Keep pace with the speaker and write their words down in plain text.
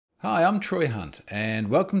Hi, I'm Troy Hunt, and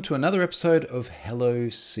welcome to another episode of Hello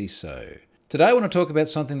CISO. Today I want to talk about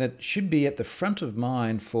something that should be at the front of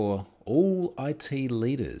mind for all IT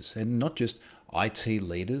leaders, and not just IT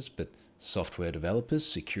leaders, but software developers,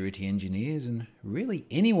 security engineers, and really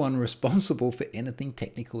anyone responsible for anything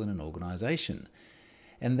technical in an organization.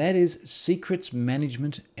 And that is secrets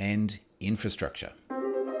management and infrastructure.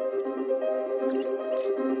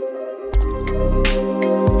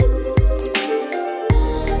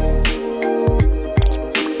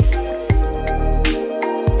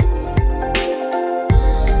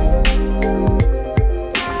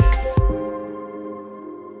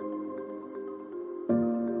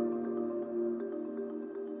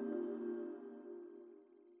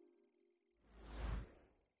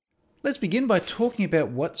 Let's begin by talking about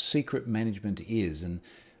what secret management is, and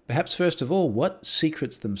perhaps first of all, what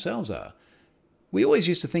secrets themselves are. We always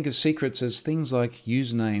used to think of secrets as things like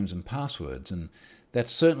usernames and passwords, and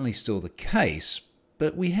that's certainly still the case,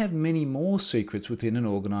 but we have many more secrets within an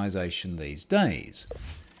organization these days.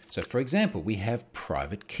 So for example, we have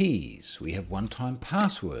private keys, we have one-time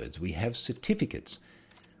passwords, we have certificates.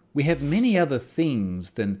 We have many other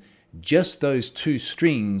things than just those two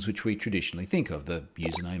strings which we traditionally think of, the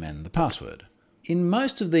username and the password. In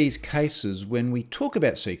most of these cases, when we talk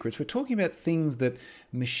about secrets, we're talking about things that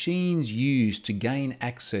machines use to gain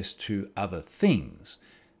access to other things.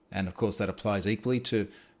 And of course, that applies equally to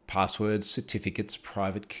passwords, certificates,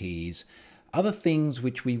 private keys, other things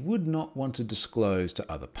which we would not want to disclose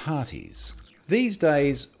to other parties. These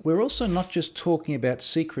days, we're also not just talking about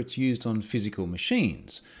secrets used on physical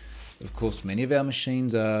machines. Of course, many of our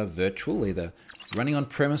machines are virtual, either running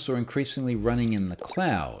on-premise or increasingly running in the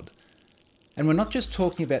cloud. And we're not just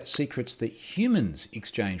talking about secrets that humans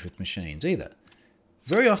exchange with machines either.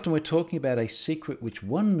 Very often we're talking about a secret which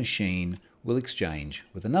one machine will exchange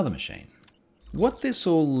with another machine. What this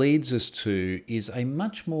all leads us to is a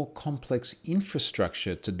much more complex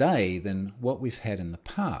infrastructure today than what we've had in the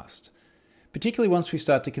past, particularly once we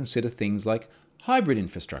start to consider things like hybrid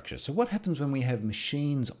infrastructure. So what happens when we have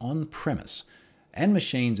machines on-premise and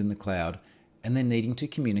machines in the cloud and they're needing to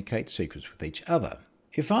communicate secrets with each other?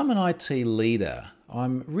 If I'm an IT leader,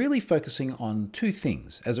 I'm really focusing on two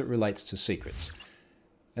things as it relates to secrets.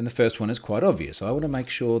 And the first one is quite obvious. I want to make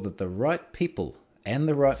sure that the right people and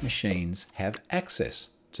the right machines have access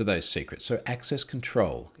to those secrets. So access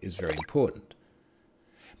control is very important.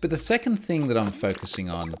 But the second thing that I'm focusing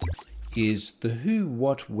on is the who,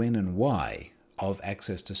 what, when, and why of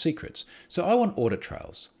access to secrets. So I want audit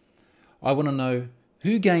trails. I want to know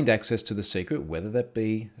who gained access to the secret, whether that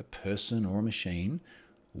be a person or a machine,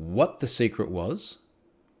 what the secret was,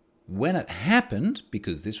 when it happened,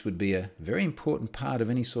 because this would be a very important part of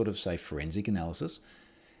any sort of, say, forensic analysis.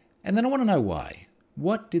 And then I want to know why.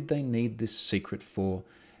 What did they need this secret for?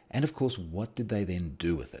 And of course, what did they then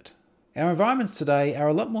do with it? Our environments today are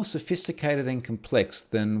a lot more sophisticated and complex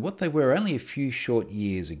than what they were only a few short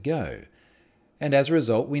years ago. And as a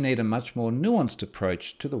result, we need a much more nuanced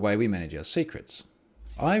approach to the way we manage our secrets.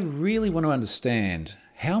 I really want to understand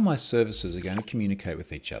how my services are going to communicate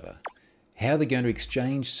with each other, how they're going to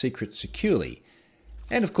exchange secrets securely.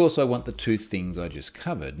 And of course, I want the two things I just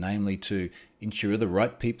covered, namely to ensure the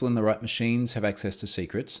right people and the right machines have access to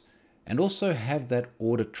secrets, and also have that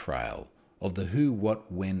audit trail of the who,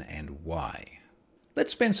 what, when, and why.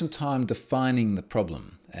 Let's spend some time defining the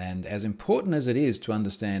problem, and as important as it is to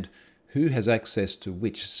understand who has access to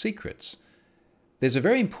which secrets, there's a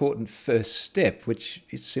very important first step, which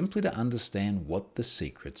is simply to understand what the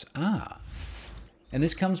secrets are. And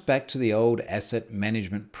this comes back to the old asset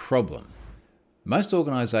management problem. Most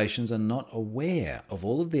organizations are not aware of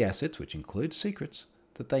all of the assets, which include secrets,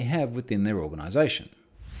 that they have within their organization.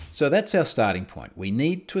 So that's our starting point. We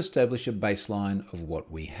need to establish a baseline of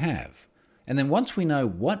what we have. And then once we know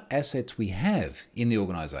what assets we have in the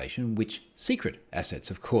organization, which secret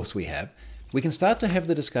assets of course we have, we can start to have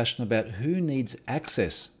the discussion about who needs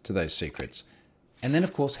access to those secrets, and then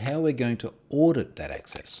of course how we're going to audit that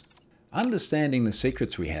access. Understanding the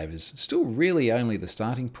secrets we have is still really only the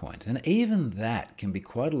starting point, and even that can be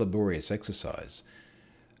quite a laborious exercise.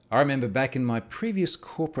 I remember back in my previous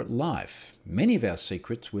corporate life, many of our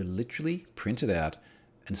secrets were literally printed out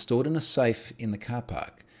and stored in a safe in the car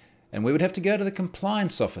park. And we would have to go to the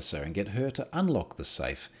compliance officer and get her to unlock the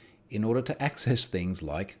safe in order to access things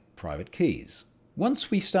like private keys. Once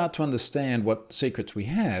we start to understand what secrets we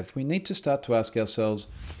have, we need to start to ask ourselves,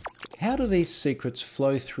 how do these secrets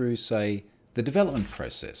flow through, say, the development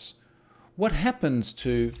process? What happens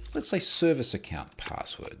to, let's say, service account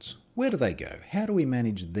passwords? Where do they go? How do we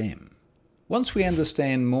manage them? Once we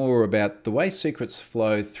understand more about the way secrets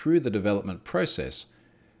flow through the development process,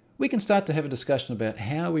 we can start to have a discussion about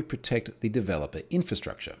how we protect the developer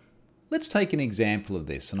infrastructure. Let's take an example of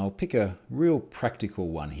this, and I'll pick a real practical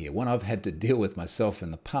one here, one I've had to deal with myself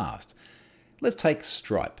in the past. Let's take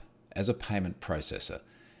Stripe as a payment processor.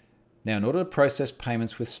 Now, in order to process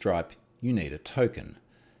payments with Stripe, you need a token.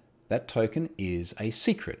 That token is a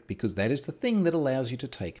secret because that is the thing that allows you to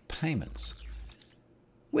take payments.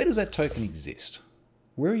 Where does that token exist?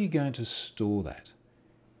 Where are you going to store that?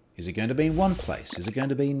 Is it going to be in one place? Is it going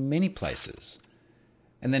to be in many places?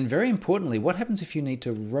 And then very importantly, what happens if you need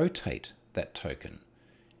to rotate that token?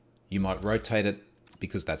 You might rotate it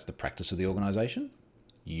because that's the practice of the organization.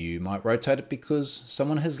 You might rotate it because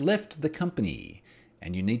someone has left the company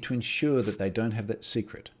and you need to ensure that they don't have that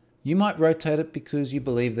secret. You might rotate it because you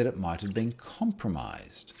believe that it might have been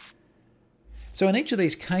compromised. So in each of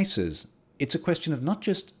these cases, it's a question of not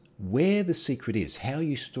just where the secret is, how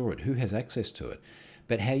you store it, who has access to it,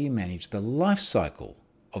 but how you manage the life cycle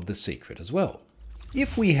of the secret as well.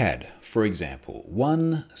 If we had, for example,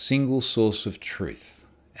 one single source of truth,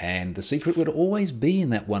 and the secret would always be in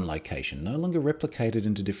that one location, no longer replicated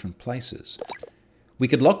into different places, we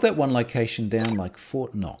could lock that one location down like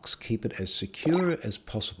Fort Knox, keep it as secure as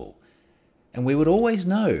possible, and we would always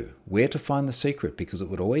know where to find the secret because it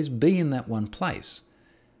would always be in that one place.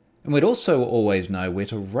 And we'd also always know where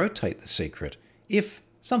to rotate the secret if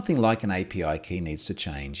something like an API key needs to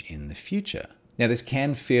change in the future. Now, this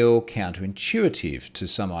can feel counterintuitive to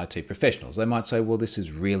some IT professionals. They might say, well, this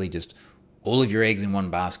is really just all of your eggs in one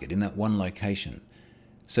basket, in that one location.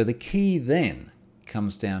 So the key then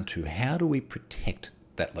comes down to how do we protect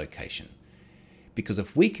that location? Because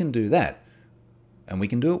if we can do that, and we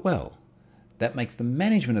can do it well, that makes the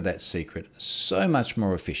management of that secret so much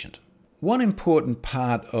more efficient. One important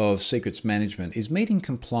part of secrets management is meeting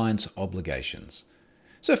compliance obligations.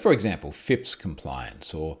 So for example, FIPS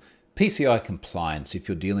compliance or PCI compliance if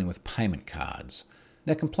you're dealing with payment cards.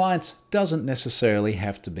 Now, compliance doesn't necessarily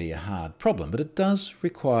have to be a hard problem, but it does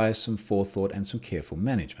require some forethought and some careful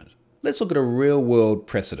management. Let's look at a real-world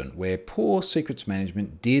precedent where poor secrets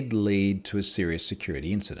management did lead to a serious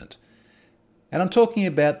security incident. And I'm talking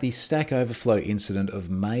about the Stack Overflow incident of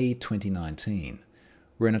May 2019,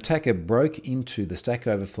 where an attacker broke into the Stack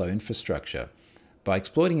Overflow infrastructure by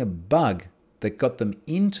exploiting a bug that got them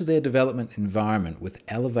into their development environment with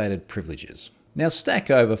elevated privileges. Now, Stack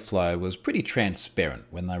Overflow was pretty transparent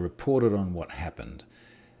when they reported on what happened.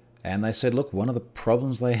 And they said, look, one of the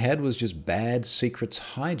problems they had was just bad secrets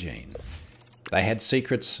hygiene. They had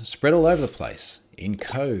secrets spread all over the place, in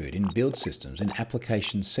code, in build systems, in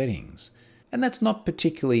application settings. And that's not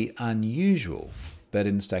particularly unusual, but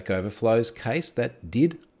in Stack Overflow's case, that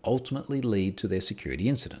did ultimately lead to their security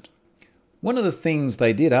incident. One of the things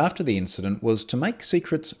they did after the incident was to make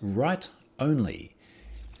secrets write-only.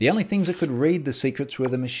 The only things that could read the secrets were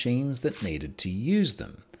the machines that needed to use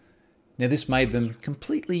them. Now, this made them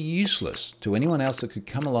completely useless to anyone else that could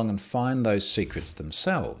come along and find those secrets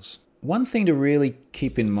themselves. One thing to really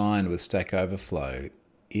keep in mind with Stack Overflow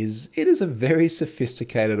is it is a very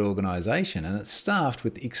sophisticated organization and it's staffed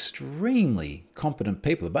with extremely competent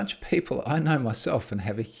people, a bunch of people I know myself and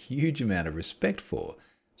have a huge amount of respect for.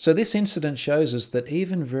 So this incident shows us that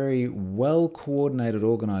even very well-coordinated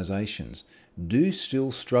organizations do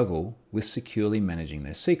still struggle with securely managing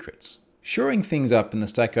their secrets. Shoring things up in the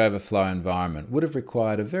Stack Overflow environment would have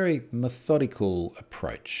required a very methodical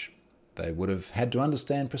approach. They would have had to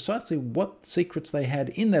understand precisely what secrets they had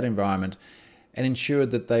in that environment and ensured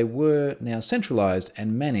that they were now centralized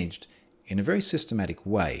and managed in a very systematic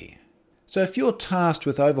way. So if you're tasked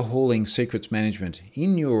with overhauling secrets management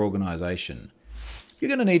in your organization, you're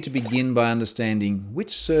going to need to begin by understanding which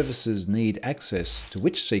services need access to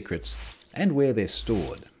which secrets and where they're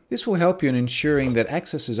stored. This will help you in ensuring that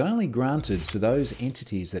access is only granted to those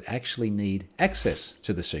entities that actually need access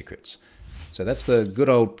to the secrets. So that's the good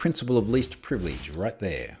old principle of least privilege right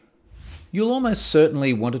there. You'll almost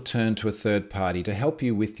certainly want to turn to a third party to help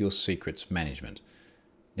you with your secrets management.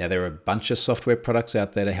 Now, there are a bunch of software products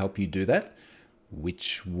out there to help you do that.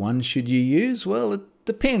 Which one should you use? Well, it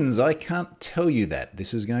depends. I can't tell you that.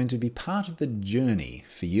 This is going to be part of the journey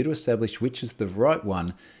for you to establish which is the right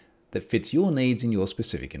one that fits your needs in your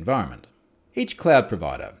specific environment. Each cloud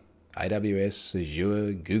provider, AWS,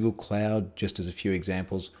 Azure, Google Cloud, just as a few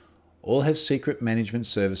examples, all have secret management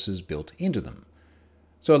services built into them.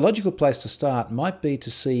 So a logical place to start might be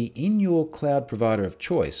to see in your cloud provider of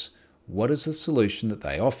choice, what is the solution that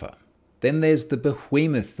they offer? Then there's the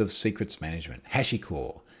behemoth of secrets management,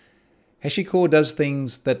 HashiCorp. HashiCorp does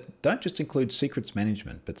things that don't just include secrets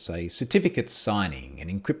management, but say certificate signing and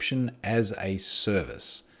encryption as a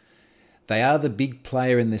service. They are the big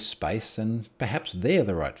player in this space, and perhaps they're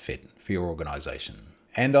the right fit for your organization.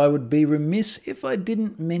 And I would be remiss if I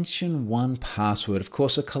didn't mention 1Password. Of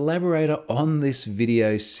course, a collaborator on this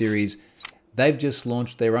video series. They've just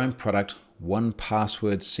launched their own product,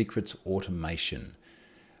 1Password Secrets Automation.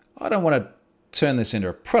 I don't want to turn this into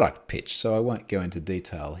a product pitch, so I won't go into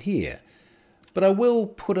detail here. But I will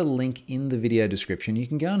put a link in the video description. You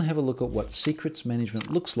can go and have a look at what secrets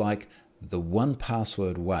management looks like the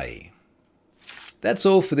 1Password way. That's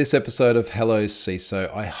all for this episode of Hello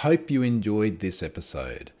CISO. I hope you enjoyed this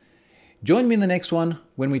episode. Join me in the next one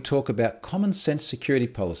when we talk about common sense security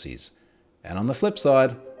policies. And on the flip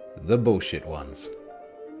side, the bullshit ones.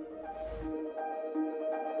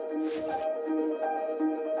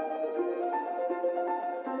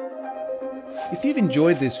 If you've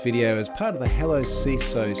enjoyed this video as part of the Hello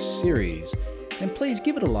CISO series, then please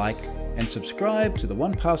give it a like and subscribe to the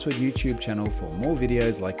 1Password YouTube channel for more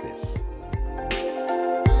videos like this.